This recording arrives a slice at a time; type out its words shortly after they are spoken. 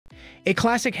A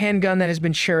classic handgun that has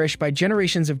been cherished by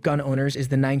generations of gun owners is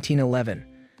the 1911.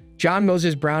 John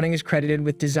Moses Browning is credited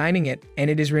with designing it, and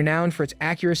it is renowned for its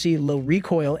accuracy, low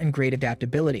recoil, and great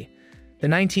adaptability. The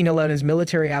 1911's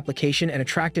military application and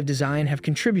attractive design have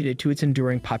contributed to its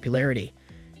enduring popularity.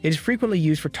 It is frequently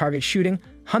used for target shooting,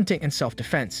 hunting, and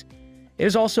self-defense. It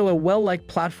is also a well-liked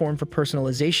platform for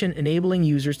personalization, enabling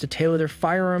users to tailor their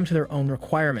firearm to their own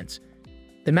requirements.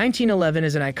 The 1911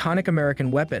 is an iconic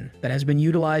American weapon that has been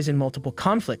utilized in multiple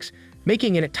conflicts,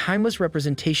 making it a timeless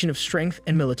representation of strength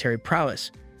and military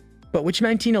prowess. But which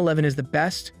 1911 is the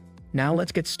best? Now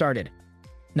let's get started.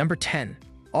 Number 10.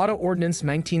 Auto Ordnance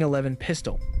 1911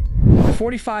 Pistol. The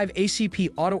 45 ACP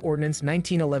Auto Ordnance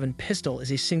 1911 pistol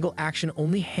is a single-action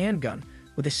only handgun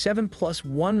with a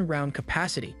 7+1 round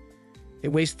capacity. It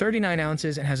weighs 39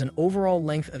 ounces and has an overall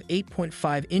length of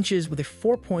 8.5 inches with a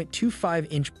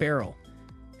 4.25-inch barrel.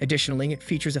 Additionally, it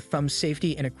features a thumb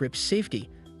safety and a grip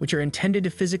safety, which are intended to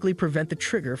physically prevent the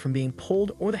trigger from being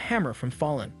pulled or the hammer from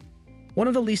falling. One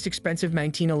of the least expensive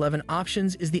 1911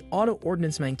 options is the Auto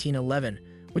Ordnance 1911,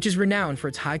 which is renowned for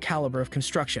its high caliber of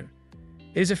construction.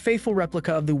 It is a faithful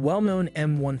replica of the well-known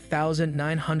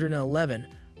M1911,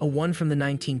 a one from the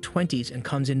 1920s, and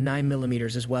comes in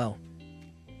 9mm as well.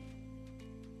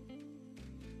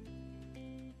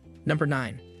 Number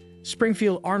 9.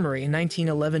 Springfield Armory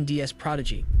 1911 DS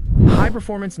Prodigy. A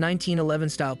high-performance 1911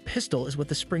 style pistol is what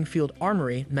the Springfield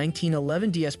Armory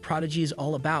 1911 DS Prodigy is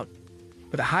all about.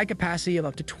 With a high capacity of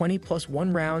up to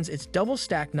 20+1 rounds, its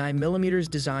double-stacked 9mm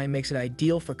design makes it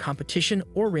ideal for competition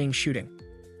or range shooting.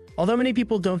 Although many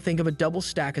people don't think of a double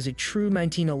stack as a true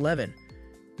 1911,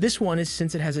 this one is,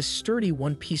 since it has a sturdy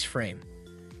one-piece frame.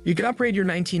 You can upgrade your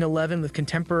 1911 with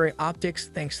contemporary optics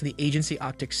thanks to the Agency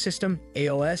Optics System,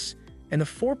 AOS, and the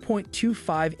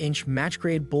 4.25-inch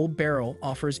match-grade bull barrel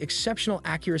offers exceptional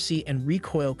accuracy and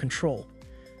recoil control.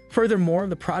 Furthermore,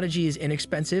 the Prodigy is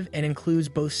inexpensive and includes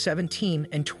both 17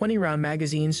 and 20-round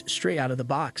magazines straight out of the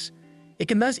box. It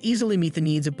can thus easily meet the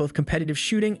needs of both competitive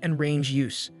shooting and range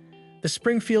use. The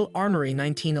Springfield Armory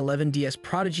 1911 DS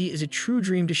Prodigy is a true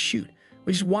dream to shoot,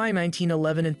 which is why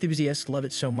 1911 enthusiasts love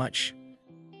it so much.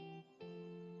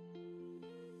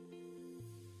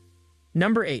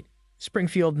 Number 8.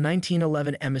 Springfield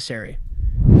 1911 Emissary.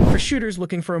 For shooters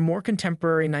looking for a more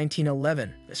contemporary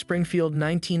 1911, the Springfield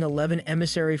 1911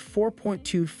 Emissary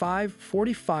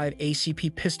 4.25/45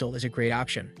 ACP pistol is a great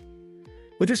option.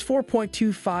 With its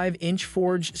 4.25-inch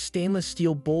forged stainless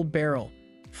steel bull barrel,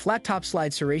 flat-top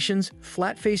slide serrations,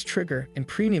 flat-face trigger, and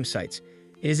premium sights,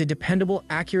 it is a dependable,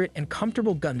 accurate, and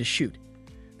comfortable gun to shoot.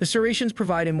 The serrations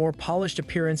provide a more polished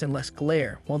appearance and less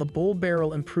glare, while the bull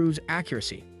barrel improves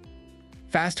accuracy.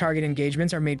 Fast target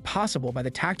engagements are made possible by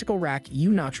the tactical rack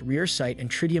U-notch rear sight and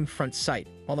tritium front sight,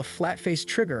 while the flat-face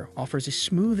trigger offers a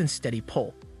smooth and steady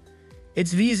pull.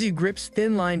 Its VZ Grips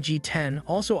thin-line G10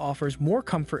 also offers more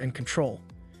comfort and control.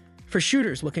 For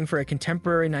shooters looking for a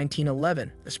contemporary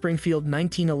 1911, the Springfield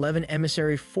 1911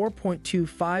 Emissary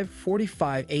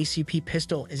 4.25/45 ACP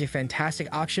pistol is a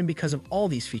fantastic option because of all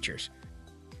these features.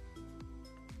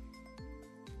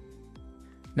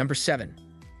 Number 7.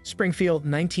 Springfield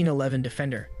 1911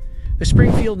 Defender. The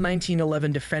Springfield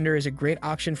 1911 Defender is a great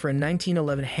option for a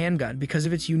 1911 handgun because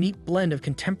of its unique blend of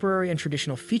contemporary and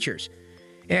traditional features.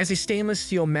 It has a stainless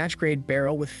steel match-grade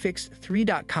barrel with fixed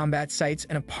 3-dot combat sights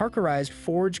and a Parkerized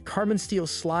forged carbon steel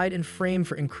slide and frame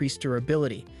for increased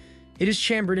durability. It is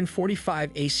chambered in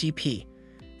 45 ACP.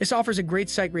 This offers a great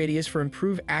sight radius for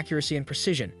improved accuracy and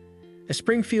precision. The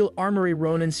Springfield Armory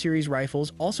Ronin series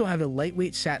rifles also have a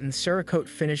lightweight satin Cerakote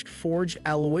finished forged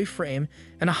alloy frame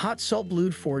and a hot salt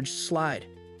blued forged slide.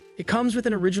 It comes with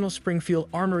an original Springfield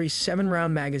Armory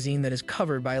 7-round magazine that is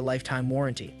covered by a lifetime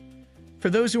warranty. For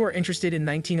those who are interested in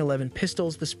 1911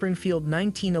 pistols, the Springfield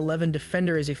 1911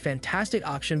 Defender is a fantastic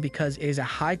option because it is a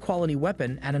high-quality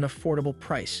weapon at an affordable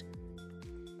price.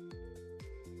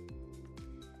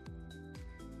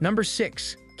 Number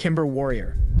 6. Kimber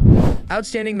Warrior.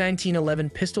 Outstanding 1911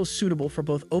 pistol suitable for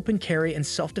both open carry and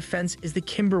self-defense is the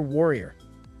Kimber Warrior.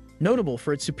 Notable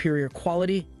for its superior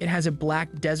quality, it has a black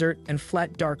desert and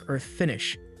flat dark earth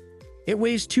finish. It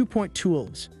weighs 2.2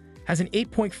 ounces, has an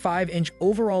 8.5-inch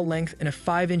overall length and a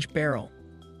 5-inch barrel.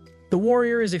 The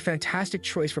Warrior is a fantastic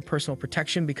choice for personal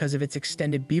protection because of its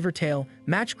extended beaver tail,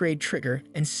 match-grade trigger,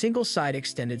 and single-side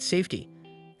extended safety.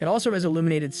 It also has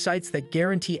illuminated sights that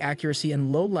guarantee accuracy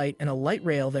in low light and a light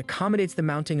rail that accommodates the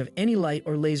mounting of any light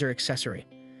or laser accessory.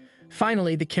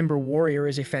 Finally, the Kimber Warrior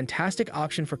is a fantastic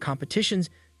option for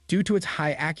competitions due to its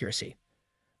high accuracy.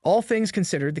 All things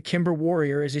considered, the Kimber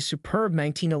Warrior is a superb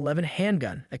 1911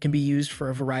 handgun that can be used for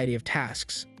a variety of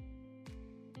tasks.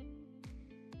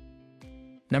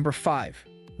 Number 5.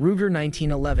 Ruger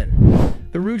 1911.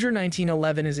 The Ruger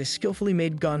 1911 is a skillfully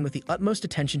made gun with the utmost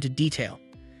attention to detail.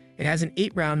 It has an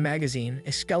 8-round magazine,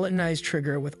 a skeletonized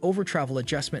trigger with over-travel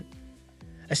adjustment,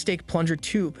 a stake plunger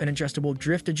tube, an adjustable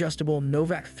drift-adjustable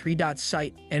Novak 3-dot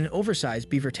sight, and an oversized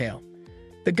beaver tail.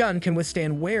 The gun can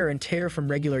withstand wear and tear from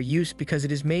regular use because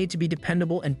it is made to be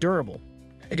dependable and durable.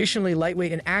 Additionally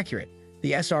lightweight and accurate,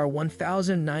 the SR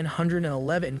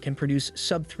 1911 can produce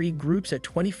sub-3 groups at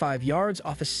 25 yards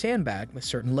off a sandbag with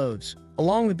certain loads.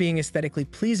 Along with being aesthetically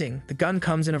pleasing, the gun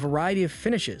comes in a variety of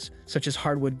finishes, such as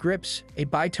hardwood grips, a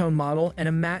bitone model, and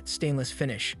a matte stainless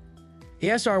finish. The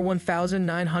SR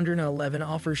 1911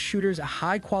 offers shooters a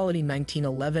high-quality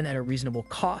 1911 at a reasonable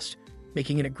cost,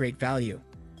 making it a great value.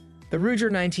 The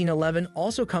Ruger 1911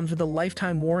 also comes with a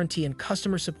lifetime warranty and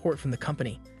customer support from the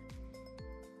company.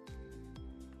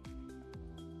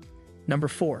 Number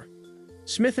 4.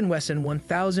 Smith & Wesson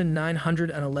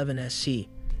 1911 SC.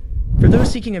 For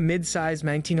those seeking a mid-size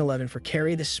 1911 for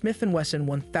carry, the Smith & Wesson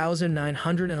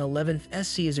 1911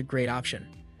 SC is a great option.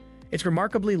 Its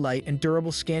remarkably light and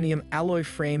durable scandium alloy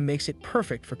frame makes it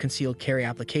perfect for concealed carry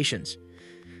applications.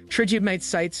 Trigibnite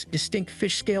sights, distinct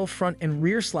fish scale front and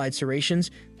rear slide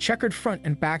serrations, checkered front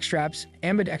and back straps,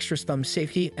 ambidextrous thumb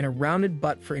safety, and a rounded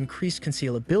butt for increased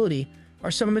concealability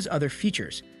are some of its other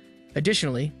features.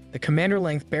 Additionally, the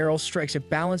commander-length barrel strikes a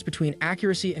balance between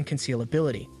accuracy and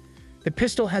concealability. The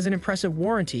pistol has an impressive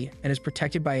warranty and is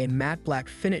protected by a matte black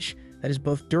finish that is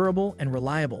both durable and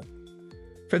reliable.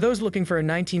 For those looking for a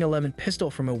 1911 pistol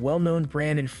from a well-known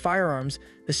brand in firearms,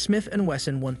 the Smith &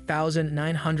 Wesson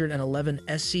 1911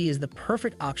 SC is the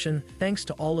perfect option thanks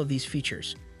to all of these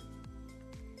features.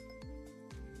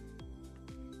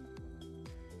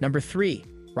 Number 3.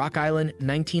 Rock Island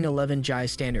 1911 GI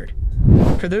Standard.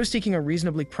 For those seeking a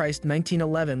reasonably priced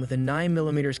 1911 with a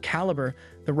 9mm caliber,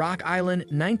 the Rock Island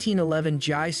 1911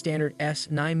 GI Standard S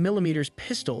 9mm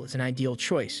pistol is an ideal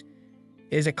choice.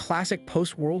 It is a classic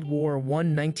post-World War I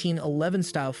 1911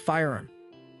 style firearm.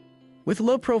 With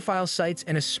low-profile sights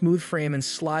and a smooth frame and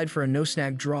slide for a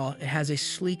no-snag draw, it has a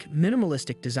sleek,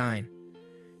 minimalistic design.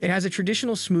 It has a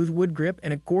traditional smooth wood grip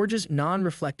and a gorgeous,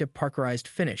 non-reflective parkerized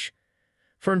finish.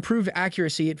 For improved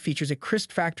accuracy, it features a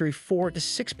crisp factory 4 to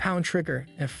 6-pound trigger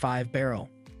and a 5-barrel.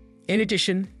 In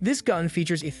addition, this gun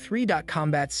features a 3-dot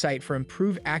combat sight for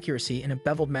improved accuracy and a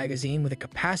beveled magazine with a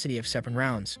capacity of 7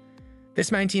 rounds.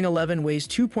 This 1911 weighs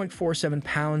 2.47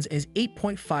 pounds and is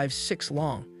 8.56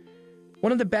 long.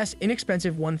 One of the best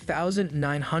inexpensive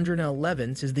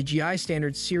 1911s is the GI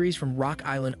Standard series from Rock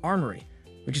Island Armory,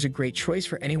 which is a great choice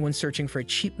for anyone searching for a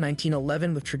cheap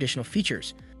 1911 with traditional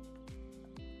features.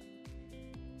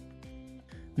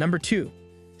 Number 2.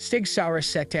 Sig Sauer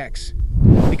SEC-X.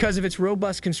 Because of its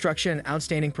robust construction and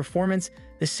outstanding performance,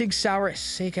 the Sig Sauer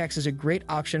SEC-X is a great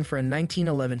option for a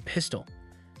 1911 pistol.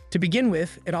 To begin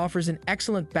with, it offers an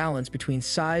excellent balance between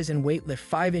size and weight with a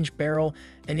 5-inch barrel,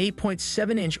 an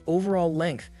 8.7-inch overall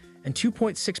length, and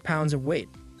 2.6 pounds of weight.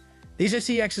 The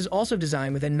SEC-X is also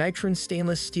designed with a nitron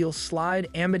stainless steel slide,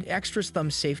 ambidextrous thumb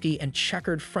safety, and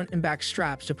checkered front and back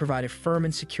straps to provide a firm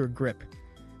and secure grip.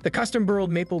 The custom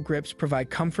burled maple grips provide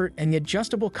comfort, and the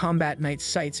adjustable combat night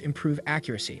sights improve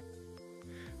accuracy.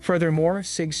 Furthermore,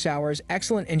 Sig Sauer's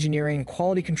excellent engineering and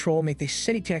quality control make the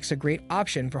SEC-X a great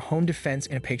option for home defense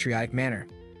in a patriotic manner.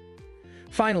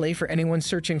 Finally, for anyone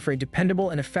searching for a dependable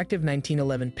and effective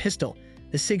 1911 pistol,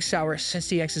 the Sig Sauer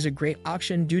SEC-X is a great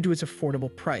option due to its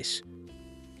affordable price.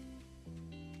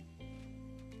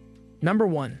 Number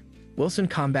 1. Wilson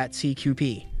Combat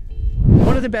CQB.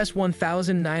 One of the best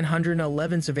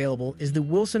 1911s available is the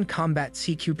Wilson Combat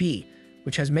CQB,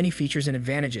 which has many features and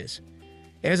advantages.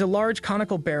 It has a large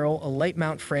conical barrel, a light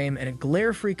mount frame, and a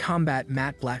glare-free combat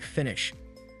matte black finish.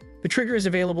 The trigger is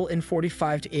available in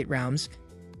 45 to 8 rounds,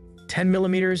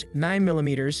 10mm,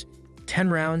 9mm, 10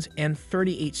 rounds, and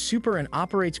 38 super, and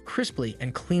operates crisply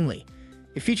and cleanly.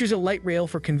 It features a light rail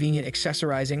for convenient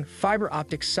accessorizing, fiber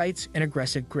optic sights, and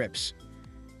aggressive grips.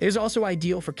 It is also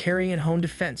ideal for carrying and home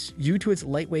defense due to its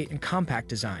lightweight and compact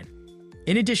design.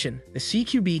 In addition, the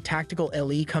CQB Tactical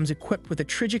LE comes equipped with a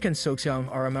Prodigy and Soxiong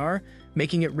RMR,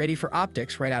 making it ready for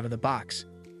optics right out of the box.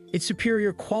 Its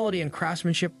superior quality and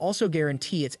craftsmanship also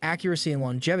guarantee its accuracy and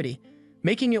longevity,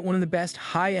 making it one of the best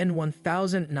high-end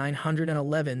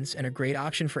 1911s and a great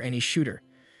option for any shooter.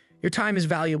 Your time is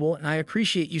valuable, and I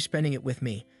appreciate you spending it with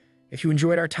me. If you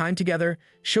enjoyed our time together,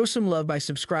 show some love by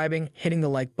subscribing, hitting the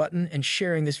like button, and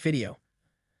sharing this video.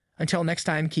 Until next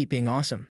time, keep being awesome.